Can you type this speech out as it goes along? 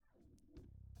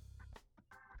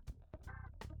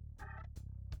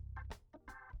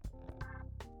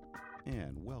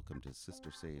And welcome to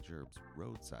Sister Sage Herbs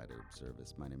Roadside Herb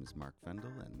Service. My name is Mark Fendel,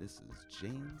 and this is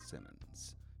Jane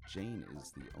Simmons. Jane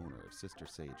is the owner of Sister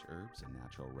Sage Herbs, a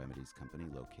natural remedies company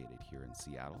located here in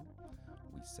Seattle.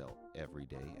 We sell every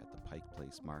day at the Pike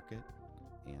Place Market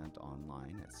and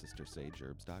online at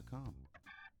sistersageherbs.com.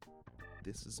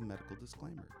 This is a medical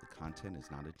disclaimer. The content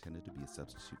is not intended to be a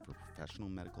substitute for professional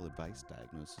medical advice,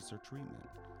 diagnosis, or treatment.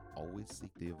 Always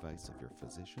seek the advice of your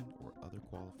physician or other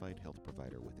qualified health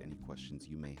provider with any questions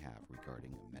you may have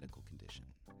regarding a medical condition.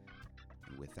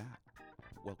 And with that,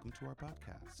 welcome to our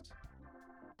podcast.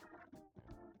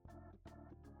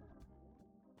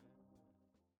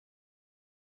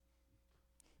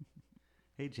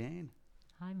 Hey, Jane.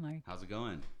 Hi, Mark. How's it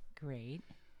going? Great.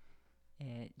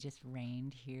 It just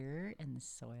rained here, and the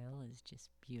soil is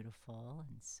just beautiful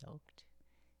and soaked,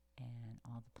 and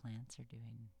all the plants are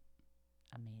doing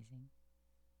amazing.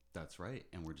 That's right.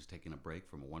 And we're just taking a break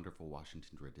from a wonderful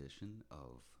Washington tradition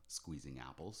of squeezing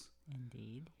apples.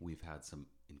 Indeed. We've had some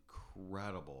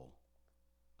incredible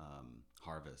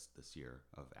harvest this year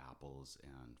of apples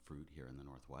and fruit here in the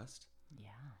Northwest.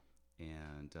 Yeah.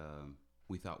 And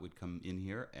we thought we'd come in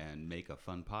here and make a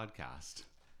fun podcast.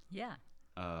 Yeah.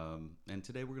 And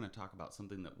today we're going to talk about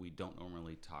something that we don't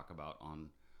normally talk about on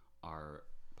our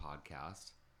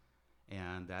podcast,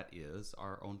 and that is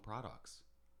our own products.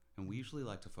 And we usually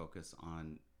like to focus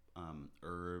on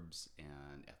herbs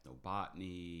and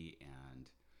ethnobotany and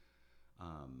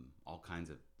all kinds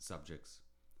of subjects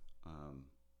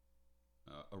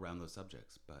around those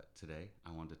subjects. But today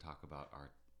I wanted to talk about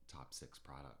our top 6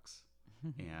 products.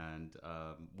 And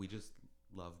we just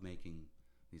love making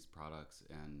these products.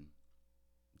 And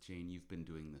Jane, you've been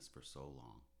doing this for so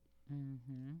long.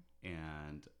 Mm-hmm.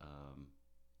 And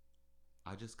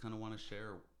I just kind of want to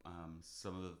share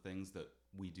some of the things that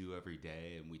we do every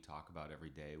day and we talk about every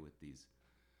day with these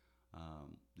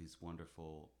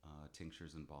wonderful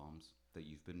tinctures and balms that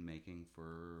you've been making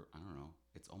for, I don't know,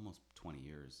 it's almost 20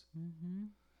 years.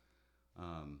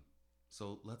 Mm-hmm.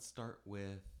 So let's start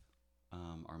with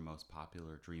our most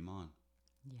popular, Dream On.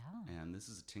 Yeah. And this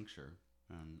is a tincture,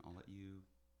 and I'll let you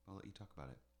talk about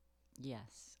it.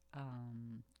 Yes.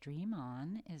 Dream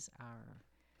On is our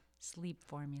sleep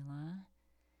formula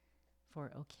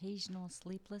for occasional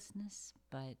sleeplessness,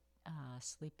 but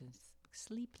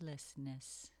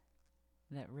sleeplessness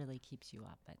that really keeps you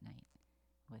up at night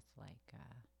with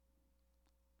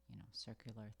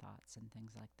circular thoughts and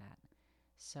things like that.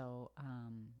 So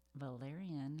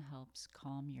valerian helps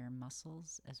calm your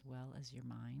muscles as well as your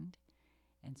mind.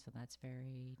 And so that's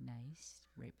very nice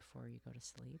right before you go to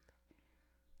sleep.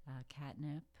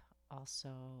 Catnip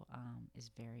also is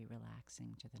very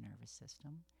relaxing to the nervous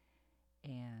system.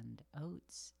 And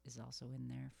oats is also in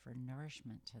there for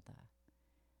nourishment to the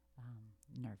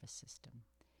nervous system.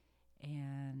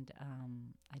 And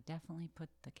I definitely put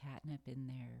the catnip in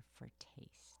there for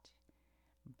taste,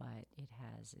 but it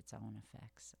has its own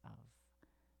effects of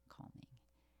calming.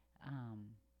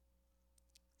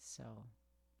 So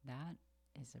that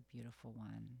is a beautiful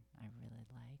one I really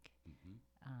like. Mm-hmm.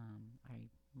 I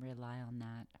rely on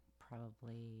that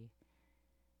probably,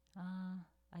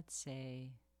 I'd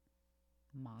say,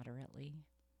 moderately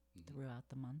throughout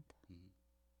the month. Mm-hmm.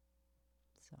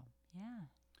 So, yeah.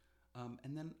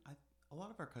 And then a lot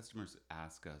of our customers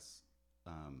ask us,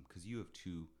 because you have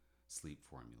 2 sleep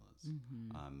formulas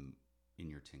in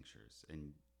your tinctures,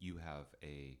 and you have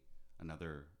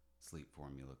another sleep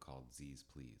formula called Z's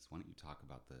Please. Why don't you talk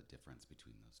about the difference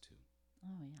between those 2?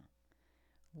 Oh, yeah.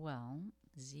 Well,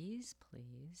 Z's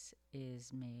Please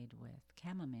is made with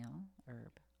chamomile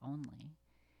herb only,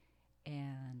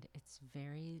 and it's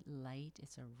very light.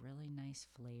 It's a really nice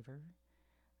flavor.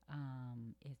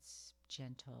 It's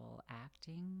gentle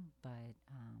acting, but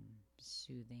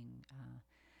soothing.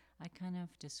 I kind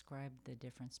of described the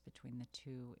difference between the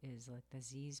 2 is like the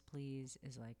Z's Please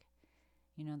is like,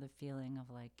 the feeling of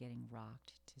like getting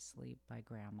rocked to sleep by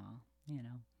grandma,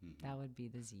 that would be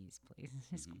the Z's Please. It's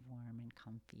just warm and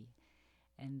comfy.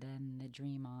 And then the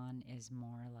Dream On is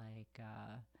more like,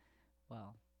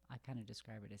 I kind of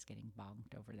describe it as getting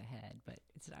bonked over the head, but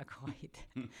it's not quite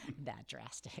that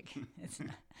drastic. It's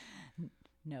not,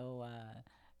 no,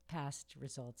 past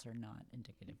results are not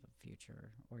indicative of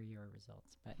future or your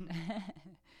results, but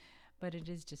but it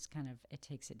is just kind of, it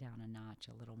takes it down a notch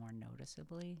a little more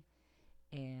noticeably.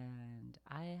 And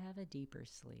I have a deeper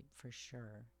sleep for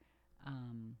sure.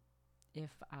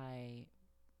 If I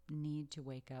need to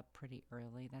wake up pretty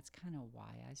early, that's kind of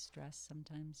why I stress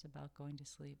sometimes about going to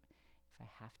sleep. If I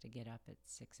have to get up at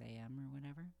 6 a.m. or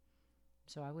whatever.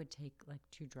 So I would take like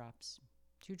 2 droppers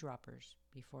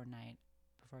before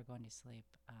going to sleep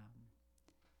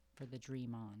for the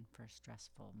dream on, for a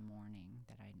stressful morning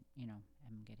that I,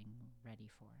 am getting ready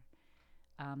for.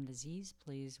 The Z's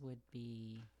Please would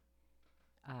be,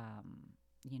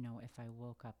 if I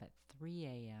woke up at 3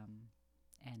 a.m.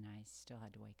 and I still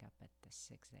had to wake up at the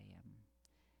 6 a.m.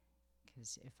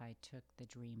 Because if I took the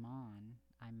dream on,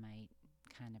 I might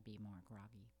kind of be more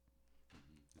groggy.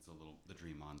 The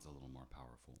dream on's a little more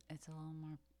powerful. It's a little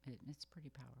more, it's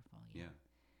pretty powerful, yeah.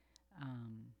 Yeah.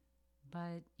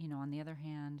 But, on the other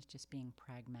hand, just being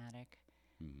pragmatic,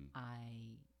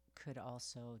 I could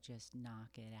also just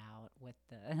knock it out with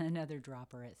another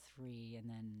dropper at 3 and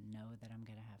then know that I'm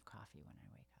going to have coffee when I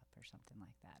wake up or something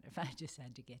like that if I just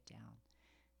had to get down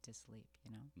to sleep,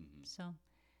 So,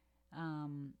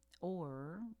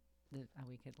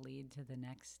 we could lead to the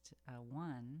next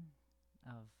one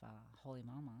of Holy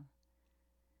Mama.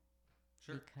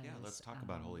 Sure. Yeah, let's talk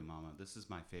about Holy Mama. This is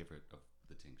my favorite of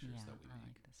the tinctures that we make. I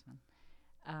like this one.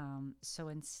 So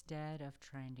instead of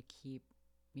trying to keep,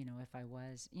 if I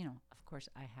was, of course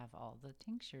I have all the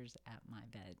tinctures at my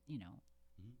bed,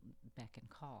 beck and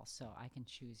call, so I can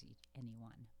choose any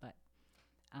one. But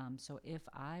so if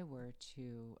I were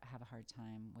to have a hard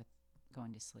time with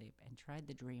going to sleep and tried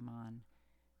the dream on,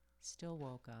 still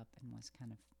woke up and was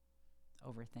kind of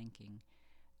overthinking,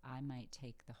 I might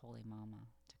take the Holy Mama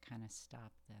to kind of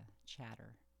stop the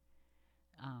chatter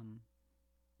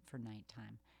for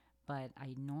nighttime. But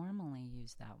I normally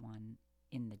use that one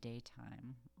in the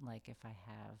daytime. Like if I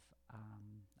have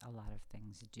a lot of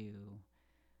things due,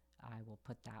 I will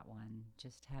put that one,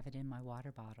 just have it in my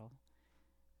water bottle.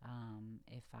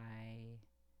 If I,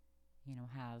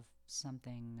 have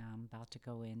something about to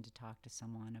go in to talk to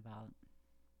someone about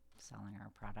selling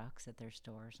our products at their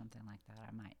store or something like that,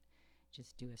 I might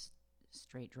just do a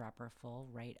straight dropper full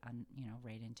right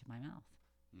into my mouth.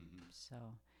 Mm-hmm. So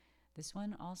this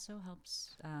one also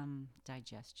helps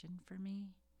digestion for me,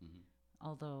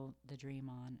 although the Dream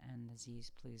On and the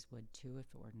Z's Please would too if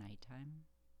it were nighttime.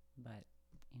 But,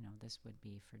 this would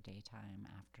be for daytime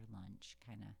after lunch,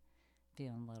 kind of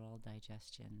feeling a little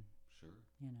digestion. Sure.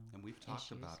 And we've talked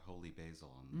issues about holy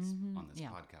basil on this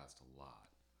podcast a lot.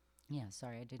 Yeah,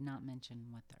 sorry, I did not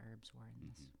mention what the herbs were in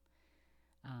this.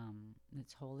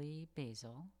 It's holy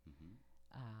basil,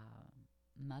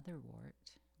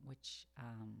 motherwort, which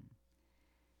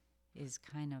is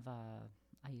kind of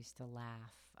I used to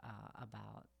laugh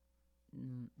about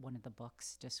one of the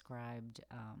books described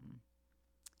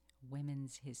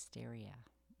women's hysteria.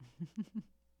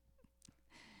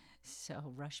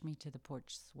 So rush me to the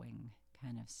porch swing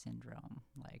kind of syndrome,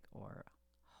 or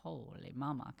holy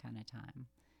mama kind of time.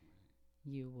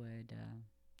 You would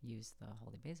use the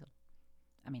holy basil.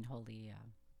 Holy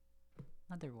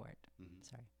motherwort.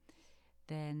 Sorry.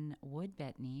 Then wood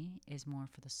betony is more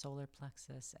for the solar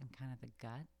plexus and kind of the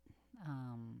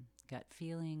gut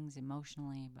feelings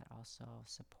emotionally, but also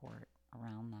support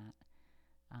around that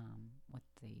with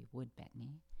the wood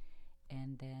betony.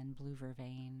 And then blue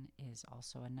vervain is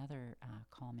also another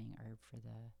calming herb for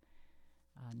the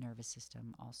nervous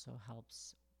system. Also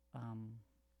helps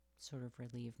sort of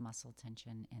relieve muscle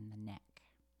tension in the neck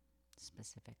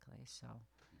specifically. So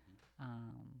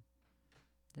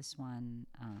this one,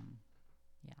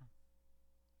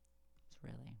 it's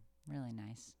really, really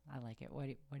nice. I like it. What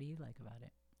do you like about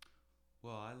it?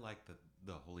 Well, I like that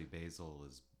the holy basil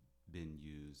has been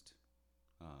used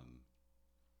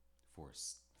for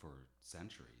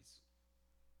centuries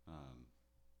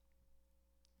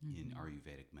in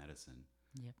Ayurvedic medicine.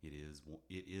 Yep. It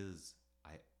is.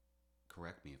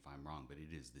 Correct me if I'm wrong, but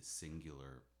it is the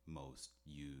singular most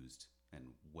used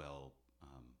and well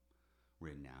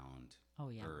renowned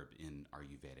herb in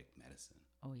Ayurvedic medicine.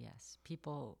 Oh yes,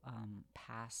 people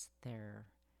pass their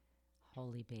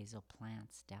holy basil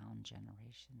plants down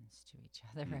generations to each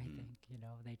other. I think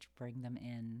they bring them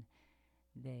in.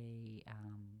 They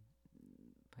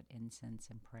put incense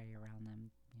and pray around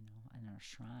them, and a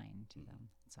shrine to them.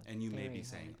 And you may be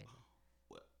saying,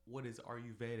 what is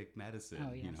Ayurvedic medicine?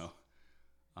 Oh, yes.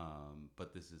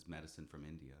 But this is medicine from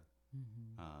India,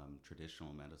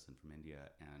 traditional medicine from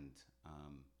India,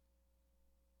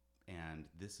 and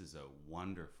this is a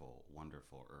wonderful,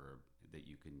 wonderful herb that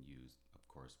you can use. Of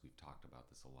course, we've talked about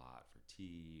this a lot for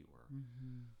tea or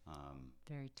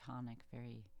very tonic,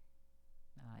 very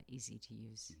easy to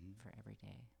use for every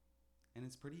day. And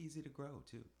it's pretty easy to grow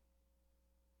too.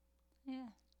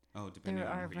 Yeah. Oh, depending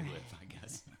on where you live, I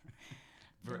guess.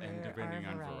 And depending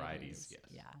on varieties, yes.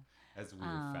 Yeah. As we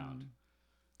have found.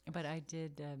 But I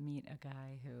did meet a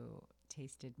guy who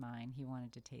tasted mine. He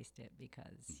wanted to taste it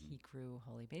because he grew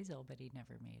holy basil, but he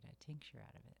never made a tincture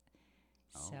out of it.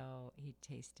 Oh. So he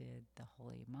tasted the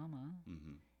Holy Mama,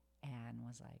 and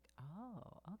was like,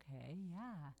 oh, okay,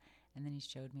 yeah. And then he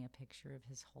showed me a picture of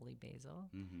his holy basil,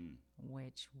 Mm-hmm.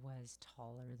 which was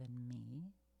taller than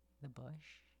me, the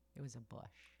bush. It was a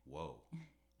bush. Whoa.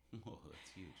 Whoa,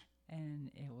 that's huge.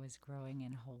 And it was growing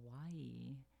in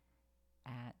Hawaii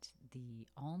at the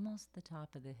almost the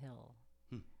top of the hill.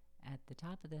 Hmm. At the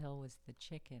top of the hill was the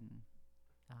chicken,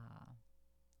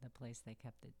 the place they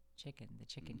kept the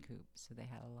chicken coop. So they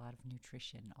had a lot of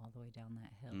nutrition all the way down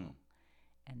that hill.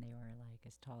 And they were like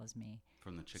as tall as me.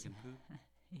 From the chicken coop?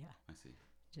 Yeah. I see.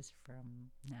 Just from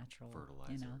natural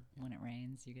fertilizer. You know, when it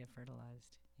rains, you get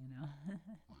fertilized, you know,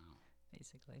 Wow.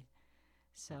 basically.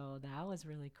 So that was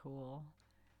really cool.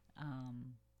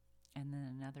 And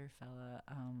then another fella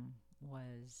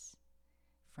was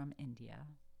from India,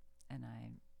 and I,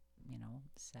 you know,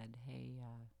 said, hey,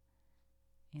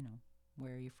 you know,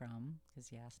 where are you from? Because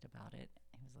he asked about it.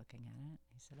 He was looking at it.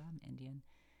 He said, I'm Indian.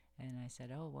 And I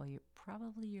said, oh, well,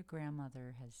 probably your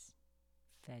grandmother has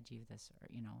fed you this, or,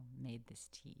 you know, made this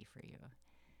tea for you.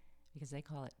 Because they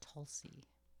call it Tulsi.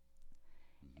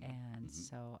 And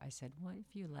so I said, well,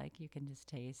 if you like, you can just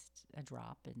taste a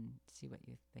drop and see what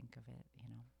you think of it, you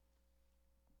know.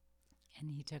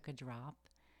 And he took a drop,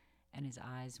 and his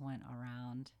eyes went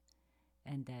around,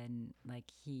 and then,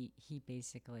 like, he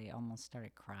basically almost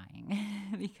started crying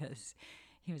because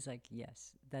he was like,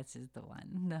 yes, this is the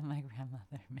one that my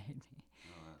grandmother made me.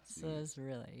 Oh, that's So neat. it was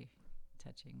really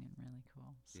touching and really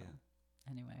cool. So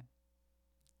anyway,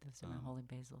 those are my holy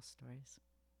basil stories.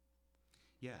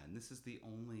 Yeah, and this is the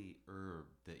only herb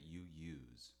that you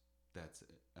use that's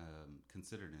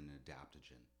considered an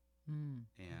adaptogen.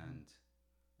 And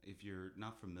if you're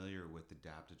not familiar with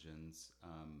adaptogens,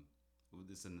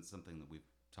 this isn't something that we've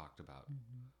talked about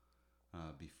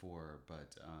before,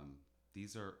 but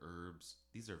these are herbs.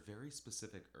 These are very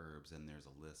specific herbs, and there's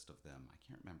a list of them. I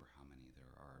can't remember how many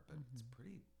there are, but it's a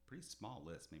pretty small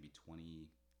list, maybe 20,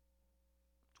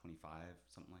 25,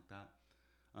 something like that.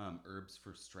 Herbs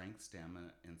for strength,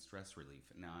 stamina, and stress relief.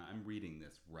 Now, I'm reading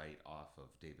this right off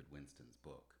of David Winston's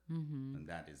book, and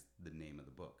that is the name of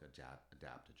the book,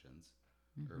 Adaptogens,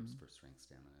 Herbs for Strength,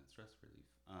 Stamina, and Stress Relief.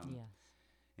 Yes.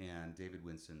 And David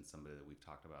Winston, somebody that we've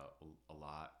talked about a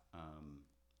lot,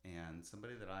 and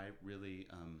somebody that I really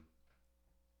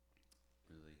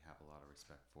have a lot of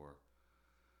respect for.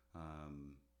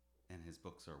 And his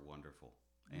books are wonderful.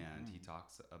 And he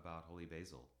talks about holy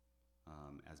basil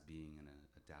as being an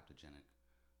adaptogenic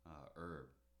herb.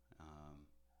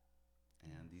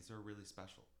 And these are really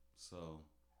special. So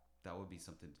that would be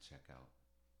something to check out.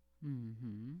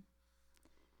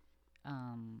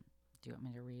 Do you want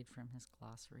me to read from his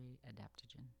glossary,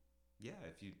 adaptogen? Yeah,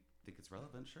 if you think it's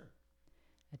relevant, sure.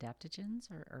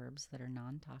 Adaptogens are herbs that are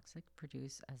non-toxic,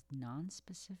 produce a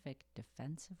non-specific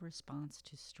defensive response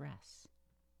to stress.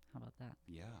 How about that?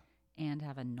 Yeah. And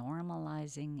have a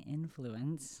normalizing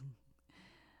influence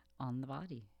on the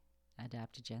body.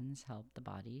 Adaptogens help the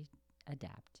body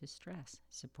adapt to stress,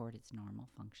 support its normal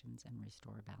functions, and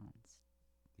restore balance.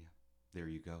 Yeah, there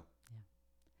you go. Yeah.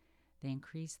 They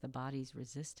increase the body's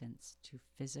resistance to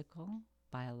physical,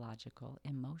 biological,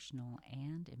 emotional,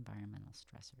 and environmental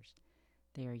stressors.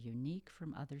 They are unique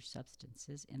from other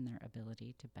substances in their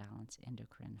ability to balance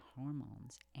endocrine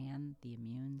hormones and the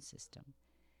immune system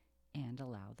and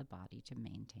allow the body to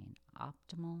maintain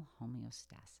optimal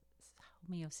homeostasis.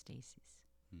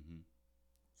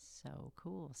 So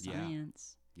cool.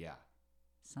 Science. Yeah.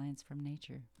 Science from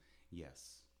nature.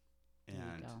 Yes. There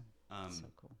you go. So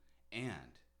cool.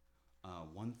 And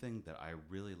one thing that I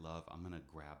really love, I'm going to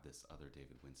grab this other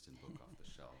David Winston book off the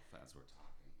shelf as we're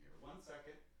talking here. 1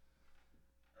 second.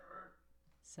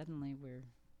 Suddenly we're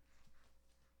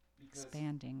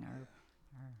expanding our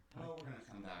podcast. Well, we're going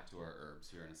to come back to our herbs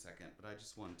here in a second, but I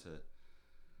just wanted to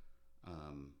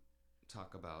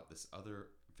talk about this other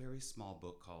very small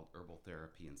book called Herbal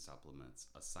Therapy and Supplements,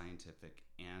 a Scientific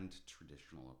and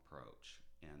Traditional Approach.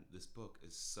 And this book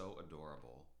is so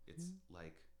adorable. It's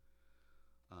like,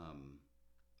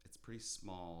 it's pretty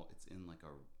small. It's in like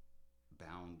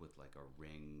bound with like a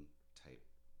ring type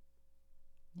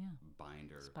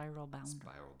binder. Spiral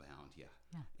bound, yeah.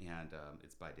 And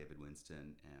it's by David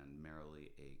Winston and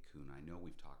Marilee A. Kuhn. I know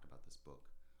we've talked about this book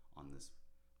on this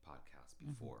podcast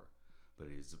before, but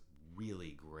it is a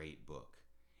really great book.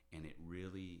 And it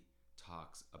really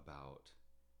talks about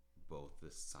both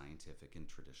the scientific and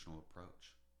traditional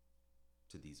approach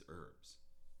to these herbs.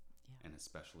 Yeah. And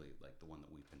especially like the one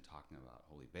that we've been talking about,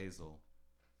 holy basil,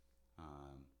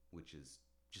 which is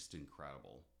just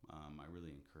incredible. I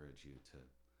really encourage you to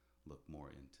look more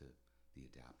into the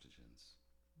adaptogens.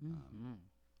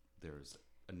 There's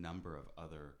a number of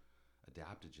other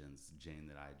adaptogens, Jane,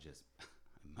 that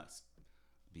I must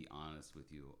be honest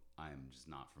with you, I'm just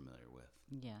not familiar with.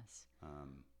 Yes.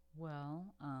 Um,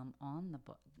 Well, on the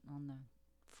book, on the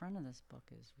front of this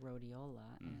book is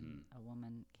rhodiola, and a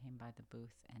woman came by the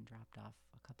booth and dropped off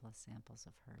a couple of samples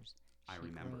of hers. I She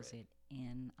remember grows it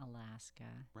in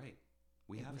Alaska. Right.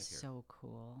 We It have was it here. so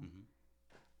cool. Mhm.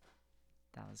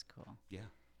 That was cool. Yeah.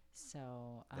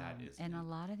 So, That is and a neat.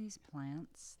 lot of these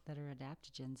plants that are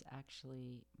adaptogens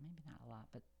actually, maybe not a lot,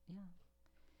 but yeah,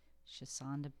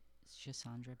 Schisandra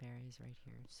berries right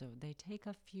here. So they take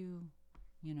a few,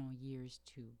 years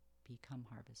to become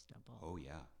harvestable. Oh,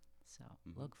 yeah. So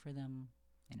look for them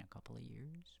in a couple of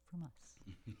years from us,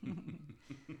 and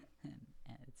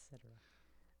etc.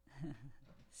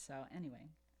 So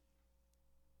anyway,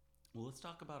 Well, let's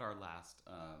talk about our last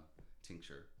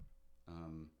tincture,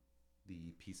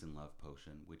 the Peace and Love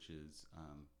Potion, which is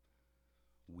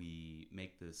we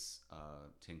make this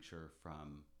tincture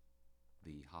from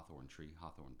the hawthorn tree,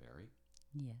 hawthorn berry,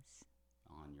 yes.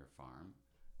 on your farm.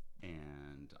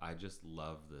 And I just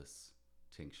love this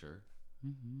tincture.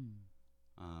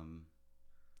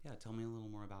 Yeah, tell me a little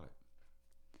more about it.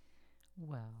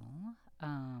 Well,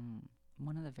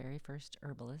 one of the very first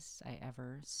herbalists I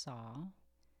ever saw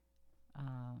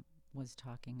was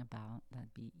talking about,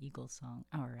 that'd be Eagle Song,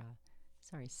 or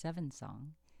Seven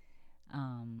Song,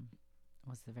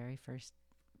 was the very first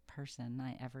person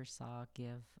I ever saw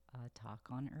give a talk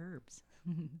on herbs.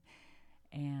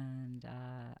 And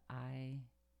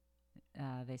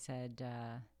they said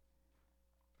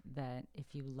that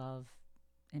if you love,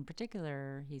 in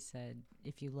particular, he said,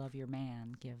 if you love your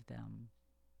man, give them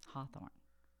hawthorn,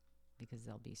 because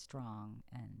they'll be strong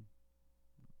and,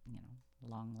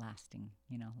 long lasting,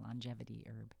 longevity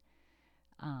herb.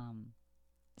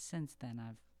 Since then,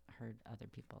 I've heard other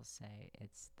people say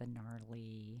it's the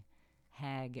gnarly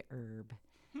hag herb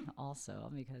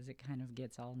also, because it kind of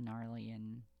gets all gnarly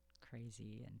and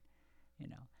crazy and,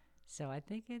 So I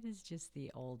think it is just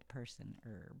the old person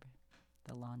herb,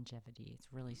 the longevity.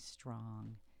 It's really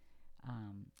strong.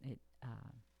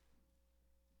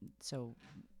 So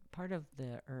part of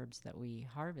the herbs that we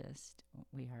harvest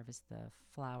the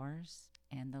flowers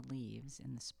and the leaves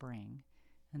in the spring,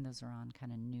 and those are on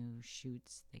kind of new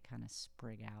shoots. They kind of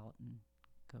sprig out and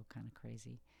go kind of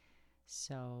crazy.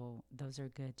 So those are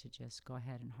good to just go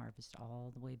ahead and harvest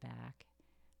all the way back,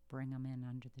 bring them in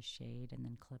under the shade, and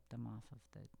then clip them off of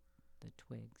the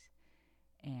twigs.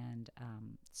 And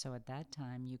so at that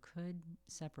time, you could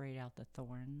separate out the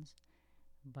thorns,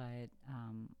 but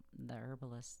the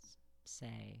herbalists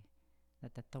say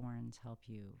that the thorns help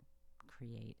you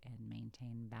create and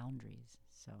maintain boundaries.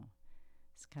 So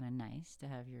it's kind of nice to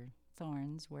have your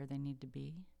thorns where they need to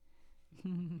be.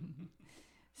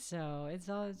 So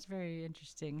it's very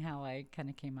interesting how I kind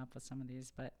of came up with some of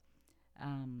these, but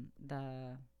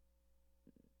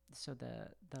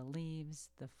the leaves,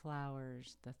 the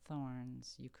flowers, the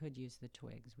thorns, you could use the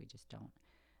twigs, we just don't.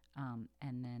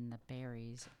 And then the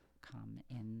berries come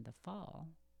in the fall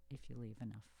if you leave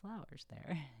enough flowers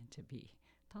there to be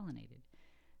pollinated.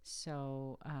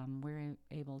 So we're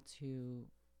able to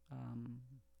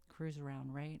cruise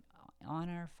around right on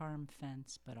our farm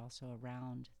fence, but also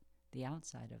around the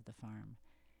outside of the farm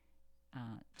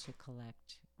to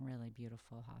collect really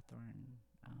beautiful hawthorn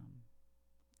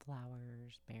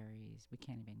flowers, berries.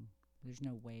 There's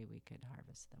no way we could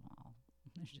harvest them all.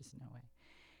 There's just no way.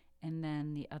 And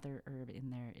then the other herb in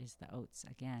there is the oats.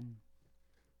 Again,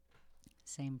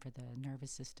 same for the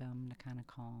nervous system, to kind of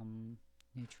calm,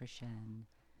 nutrition.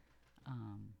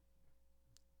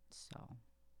 So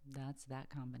that's that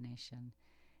combination.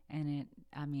 And it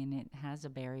has a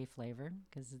berry flavor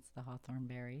because it's the hawthorn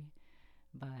berry,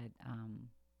 but,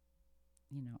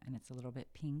 and it's a little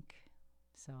bit pink.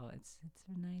 So it's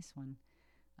a nice one.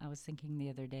 I was thinking the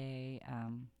other day,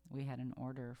 we had an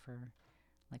order for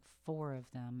like 4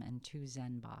 of them and 2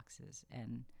 Zen boxes.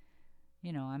 And,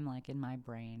 I'm like in my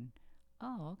brain,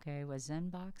 oh, okay, a Zen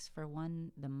box for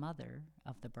the mother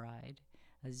of the bride,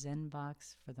 a Zen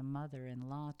box for the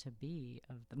mother-in-law to be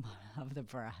of the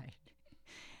bride,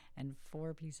 and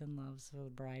 4 peace and loves for the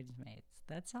bridesmaids.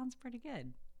 That sounds pretty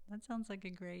good. That sounds like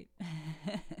a great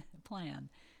plan.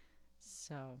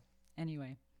 So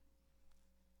anyway,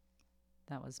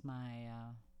 that was my,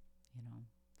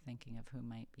 thinking of who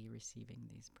might be receiving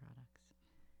these products.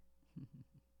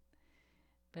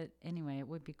 But anyway, it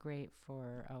would be great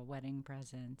for a wedding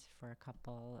present for a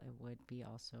couple. It would be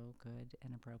also good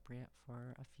and appropriate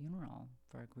for a funeral,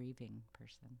 for a grieving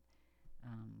person,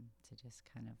 to just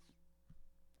kind of,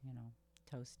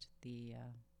 toast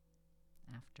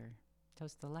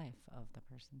toast the life of the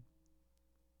person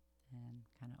and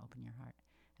kind of open your heart.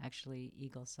 Actually,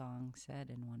 Eagle Song said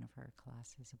in one of her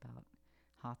classes about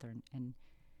Hawthorne, and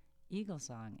Eagle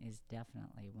Song is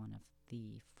definitely one of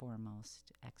the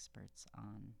foremost experts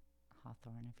on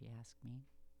Hawthorne, if you ask me.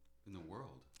 In the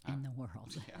world. In the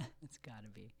world. Yeah. It's got to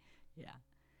be. Yeah.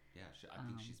 Yeah, I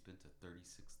think she's been to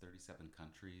 36, 37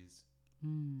 countries.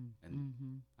 And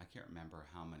I can't remember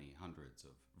how many hundreds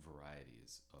of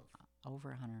varieties of... over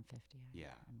 150, yeah,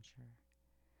 I'm sure.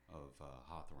 Of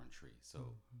hawthorn tree.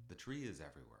 So the tree is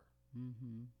everywhere.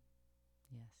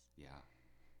 Yes. Yeah.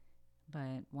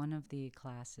 But one of the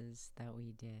classes that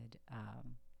we did,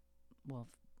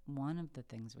 one of the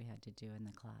things we had to do in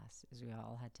the class is we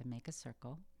all had to make a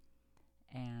circle,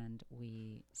 and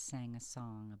we sang a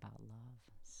song about love.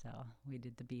 So we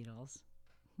did the Beatles.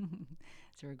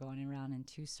 So we're going around in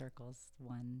 2 circles,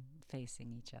 one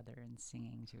facing each other and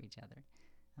singing to each other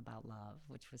about love,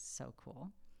 which was so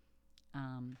cool.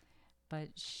 But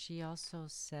she also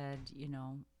said,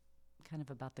 kind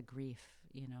of about the grief,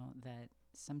 that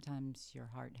sometimes your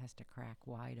heart has to crack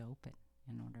wide open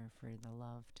in order for the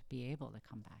love to be able to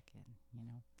come back in,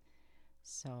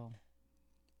 So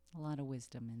a lot of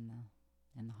wisdom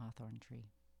in the hawthorn tree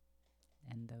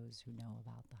and those who know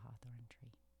about the hawthorn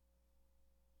tree.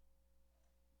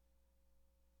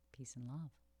 Peace and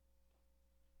love.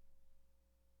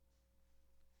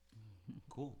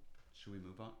 Cool. Should we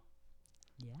move on?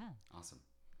 Yeah. Awesome.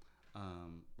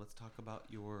 Let's talk about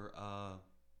your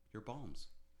balms.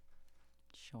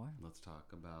 Sure. Let's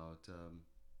talk about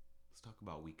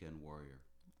Weekend Warrior.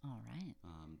 All right.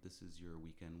 This is your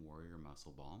Weekend Warrior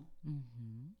Muscle Balm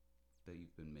that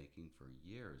you've been making for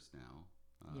years now.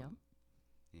 Yep.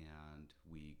 And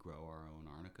we grow our own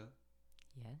arnica.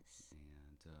 Yes.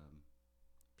 And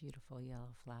beautiful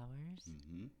yellow flowers.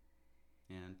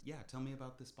 And yeah, tell me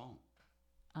about this balm.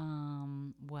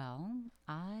 Well,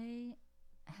 I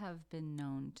have been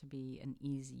known to be an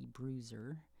easy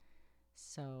bruiser.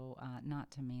 So,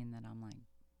 not to mean that I'm like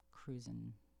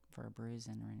cruising for a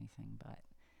bruising or anything, but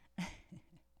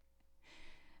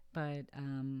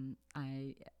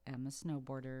I am a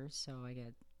snowboarder, so I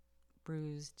get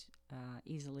bruised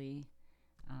easily.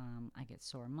 I get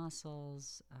sore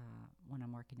muscles when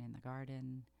I'm working in the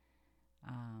garden.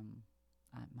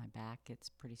 My back gets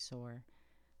pretty sore.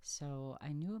 So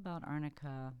I knew about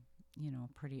arnica,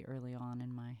 pretty early on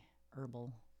in my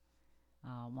herbal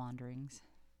wanderings.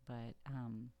 But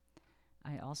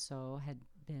I also had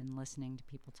been listening to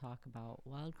people talk about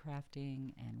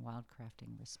wildcrafting and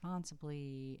wildcrafting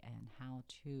responsibly and how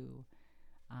to,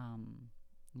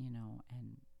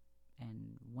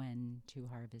 and when to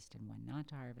harvest and when not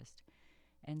to harvest.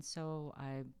 And so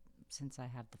since I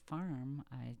have the farm,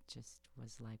 I just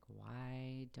was like,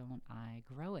 why don't I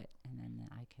grow it? And then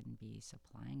I can be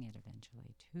supplying it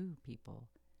eventually to people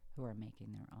who are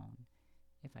making their own,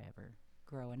 if I ever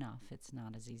grow enough. It's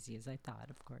not as easy as I thought,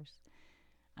 of course.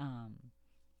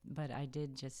 But I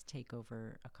did just take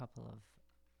over a couple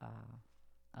of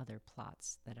other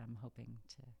plots that I'm hoping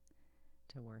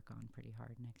to work on pretty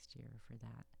hard next year for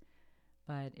that.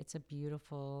 But it's a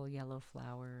beautiful yellow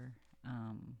flower.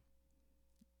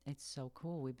 It's so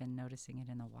cool. We've been noticing it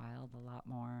in the wild a lot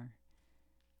more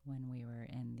when we were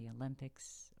in the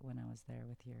Olympics, when I was there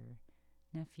with your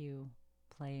nephew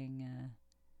playing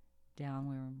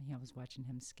down. I was watching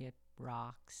him skip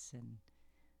rocks, and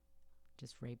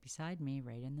just right beside me,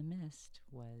 right in the mist,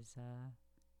 was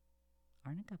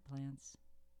arnica plants.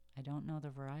 I don't know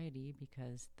the variety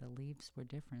because the leaves were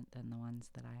different than the ones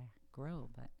that I grow,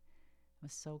 but it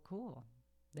was so cool.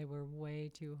 They were way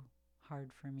too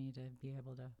hard for me to be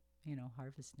able to,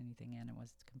 harvest anything, and it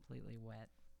was completely wet.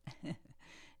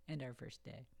 And our first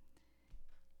day.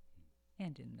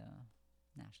 And in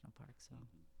the national park, so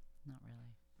not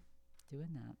really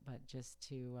doing that, but just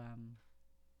to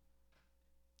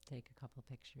take a couple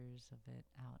pictures of it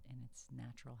out in its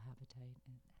natural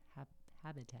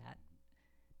habitat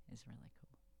is really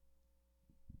cool.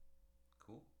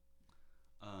 Cool.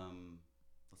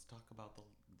 Let's talk about the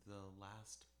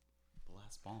last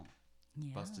balm.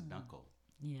 Yeah. Busted Knuckle.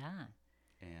 Yeah.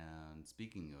 And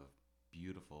speaking of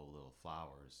beautiful little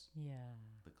flowers, yeah,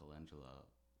 the calendula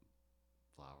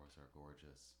flowers are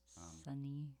gorgeous.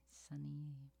 Sunny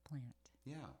plant.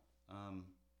 Yeah.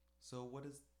 So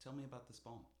tell me about this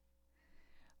balm.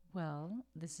 Well,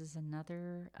 this is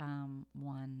another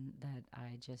one that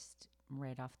I just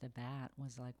right off the bat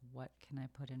was like, what can I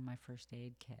put in my first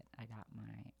aid kit? I got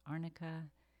my arnica,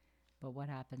 but what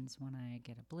happens when I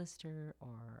get a blister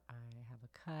or I have a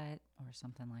cut or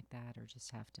something like that, or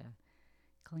just have to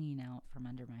clean out from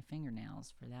under my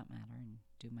fingernails for that matter and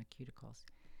do my cuticles?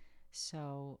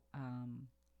 So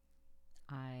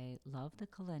I love the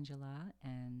calendula,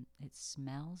 and it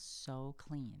smells so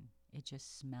clean. It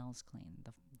just smells clean,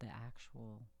 the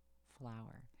actual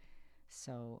flower.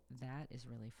 So that is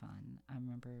really fun. I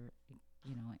remember,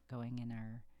 going in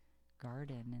our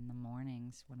garden in the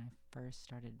mornings when I first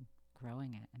started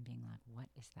growing it and being like, what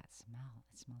is that smell?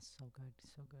 It smells so good,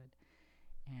 so good.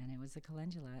 And it was the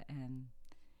calendula, and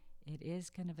it is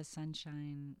kind of a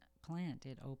sunshine plant.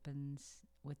 It opens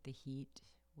with the heat,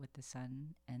 with the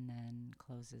sun, and then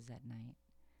closes at night.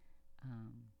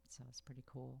 So it's pretty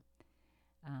cool.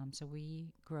 So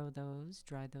we grow those,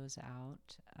 dry those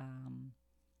out,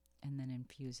 and then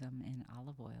infuse them in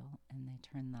olive oil, and they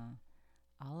turn the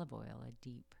olive oil a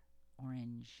deep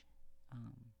orange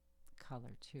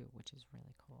color too, which is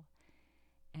really cool.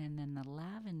 And then the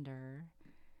lavender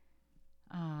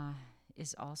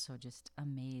is also just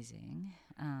amazing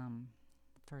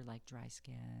for like dry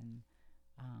skin,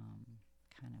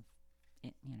 kind of,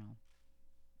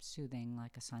 soothing,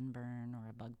 like a sunburn or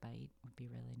a bug bite would be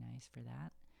really nice for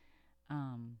that.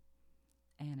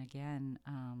 And again,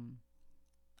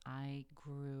 I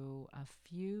grew a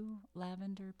few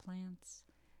lavender plants,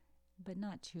 but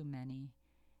not too many.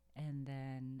 And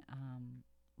then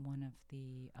one of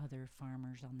the other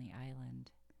farmers on the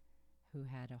island who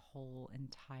had a whole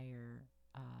entire,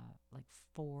 like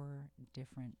 4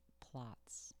 different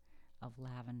plots of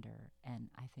lavender, and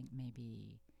I think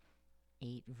maybe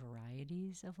 8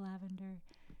 varieties of lavender.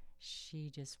 She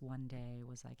just one day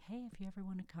was like, hey, if you ever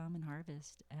want to come and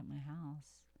harvest at my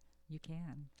house, you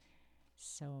can.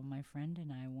 So my friend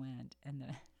and I went, and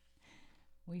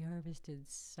we harvested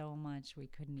so much we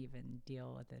couldn't even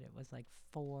deal with it. It was like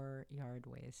 4 yard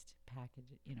waste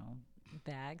package,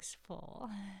 bags full.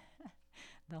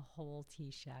 The whole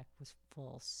tea shack was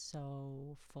full,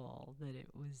 so full that it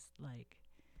was like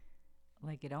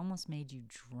it almost made you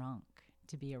drunk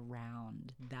to be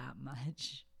around that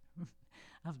much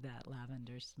of that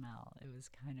lavender smell. It was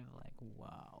kind of like,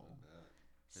 whoa.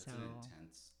 It's an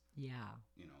intense, yeah,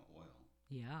 oil.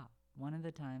 Yeah. One of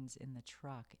the times in the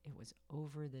truck, it was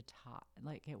over the top.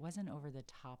 Like, it wasn't over the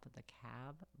top of the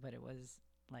cab, but it was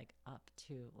like up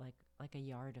to like a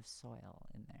yard of soil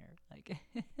in there. Like,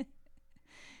 it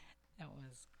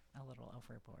was a little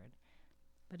overboard.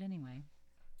 But anyway,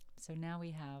 so now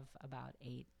we have about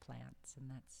 8 plants, and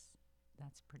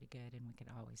that's pretty good. And we could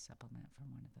always supplement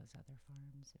from one of those other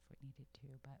farms if we needed to.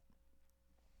 But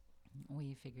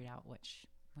we figured out which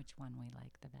one we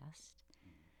like the best.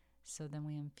 So then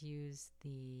we infuse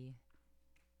the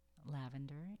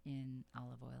lavender in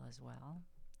olive oil as well,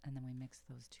 and then we mix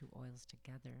those 2 oils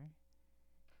together,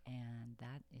 and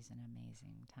that is an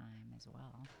amazing time as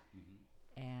well. Mm-hmm.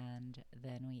 And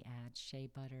then we add shea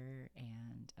butter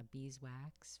and a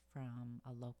beeswax from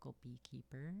a local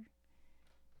beekeeper.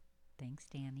 Thanks,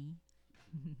 Danny.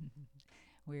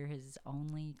 We're his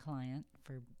only client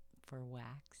for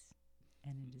wax,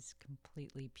 and it is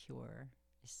completely pure.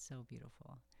 It's so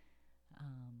beautiful.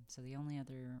 So the only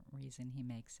other reason he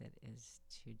makes it is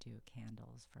to do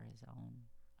candles for his own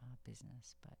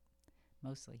business, but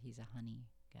mostly he's a honey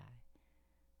guy.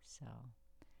 So,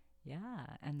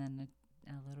 yeah, and then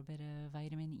a little bit of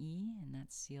vitamin E, and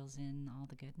that seals in all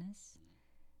the goodness.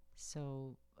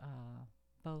 So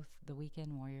both the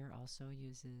Weekend Warrior also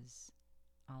uses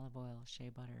olive oil, shea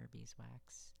butter,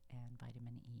 beeswax, and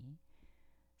vitamin E.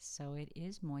 So it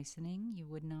is moistening. You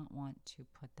would not want to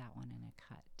put that one in a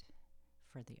cut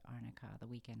for the arnica, the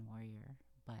Weekend Warrior,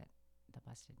 but the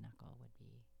busted knuckle would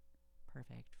be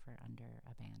perfect for under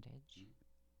a bandage.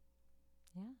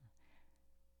 Yeah.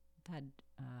 I've had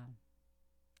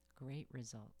great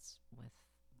results with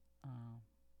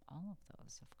all of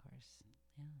those, of course.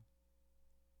 Yeah.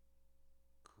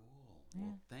 Cool. Yeah.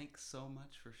 Well, thanks so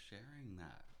much for sharing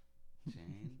that,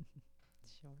 Jane.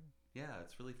 Sure. Yeah,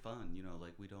 it's really fun.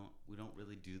 Like we don't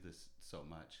really do this so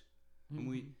much.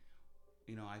 Mm-hmm.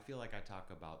 And I feel like I talk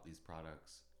about these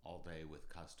products all day with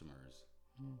customers,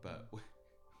 mm-hmm. but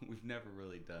we've never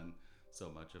really done so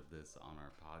much of this on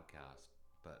our podcast.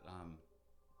 But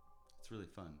it's really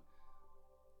fun.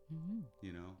 Mm-hmm.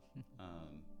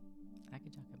 I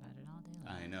could talk about it all day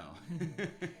long. I know.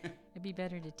 It'd be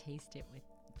better to taste it with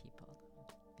people.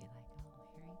 Be like, oh,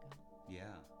 here you go.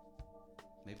 Yeah.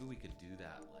 Maybe we could do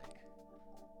that,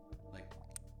 like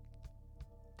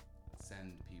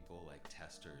send people like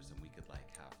testers, and we could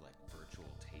like have like virtual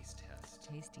taste test.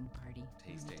 Tasting party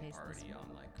On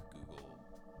like Google,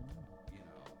 like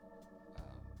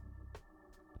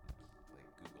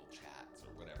Google Chats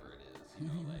or whatever it is,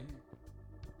 like.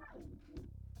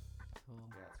 Cool.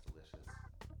 Yeah, it's delicious.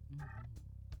 Mm-hmm.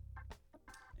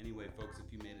 Anyway, folks,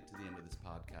 if you made it to the end of this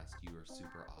podcast, you are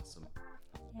super awesome.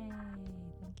 Yay,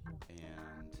 thank you.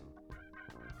 And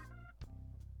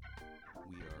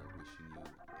we are wishing you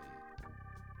a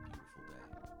beautiful day.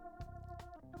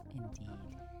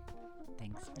 Indeed.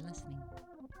 Thanks for listening.